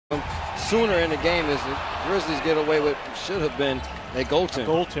sooner in the game as the Grizzlies get away with should have been a goaltend.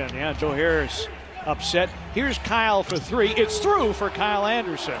 Goaltend, yeah. Joe Harris upset. Here's Kyle for three. It's through for Kyle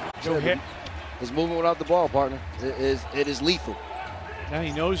Anderson. His movement without the ball, partner, it is lethal. Now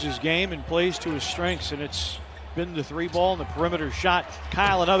he knows his game and plays to his strengths, and it's been the three ball and the perimeter shot.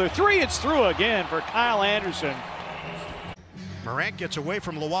 Kyle another three. It's through again for Kyle Anderson. Morant gets away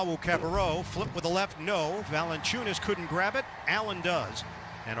from Luau Cabarro. Flip with the left, no. Valanciunas couldn't grab it. Allen does.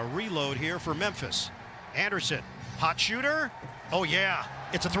 And a reload here for Memphis. Anderson, hot shooter. Oh yeah,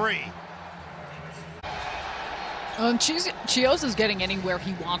 it's a three. Chiosa's getting anywhere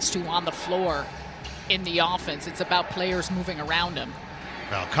he wants to on the floor in the offense. It's about players moving around him.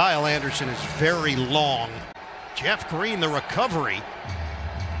 Well, Kyle Anderson is very long. Jeff Green, the recovery.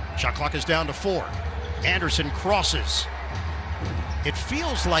 Shot clock is down to 4. Anderson crosses. It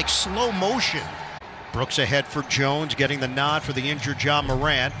feels like slow motion. Brooks ahead for Jones, getting the nod for the injured Ja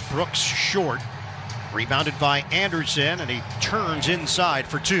Morant. Brooks short. Rebounded by Anderson, and he turns inside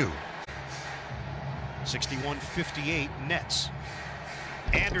for 2. 61-58 Nets.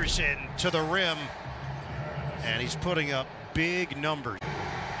 Anderson to the rim, and he's putting up big numbers.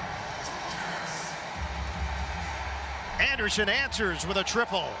 Anderson answers with a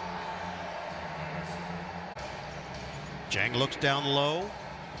triple. Chang looks down low.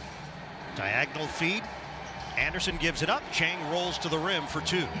 Diagonal feed. Anderson gives it up. Chang rolls to the rim for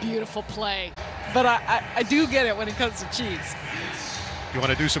 2. Beautiful play. But I do get it when it comes to cheats. You want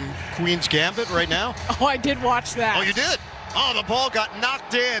to do some Queen's Gambit right now? Oh, I did watch that. Oh, you did? Oh, the ball got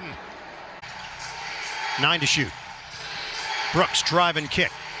knocked in. 9 to shoot. Brooks drive and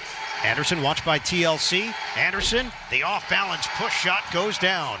kick. Anderson watched by TLC. Anderson, the off-balance push shot goes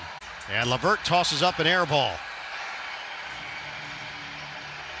down. And LeVert tosses up an air ball.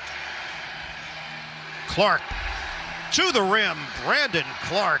 Clark to the rim. Brandon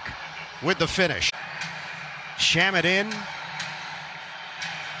Clark with the finish. Shamet in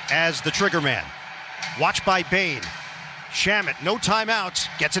as the trigger man. Watched by Bain. Shamet, no timeouts,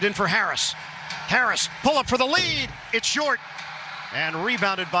 gets it in for Harris. Harris, pull up for the lead. It's short. And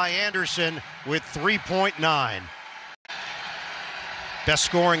rebounded by Anderson with 3.9. Best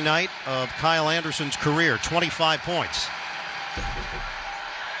scoring night of Kyle Anderson's career, 25 points.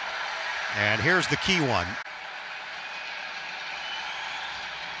 And here's the key one.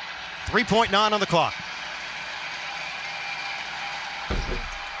 3.9 on the clock.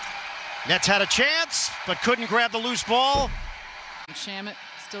 Nets had a chance, but couldn't grab the loose ball. Shamet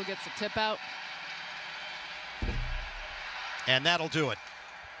still gets the tip out. And that'll do it.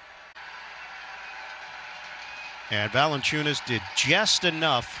 And Valanciunas did just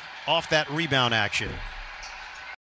enough off that rebound action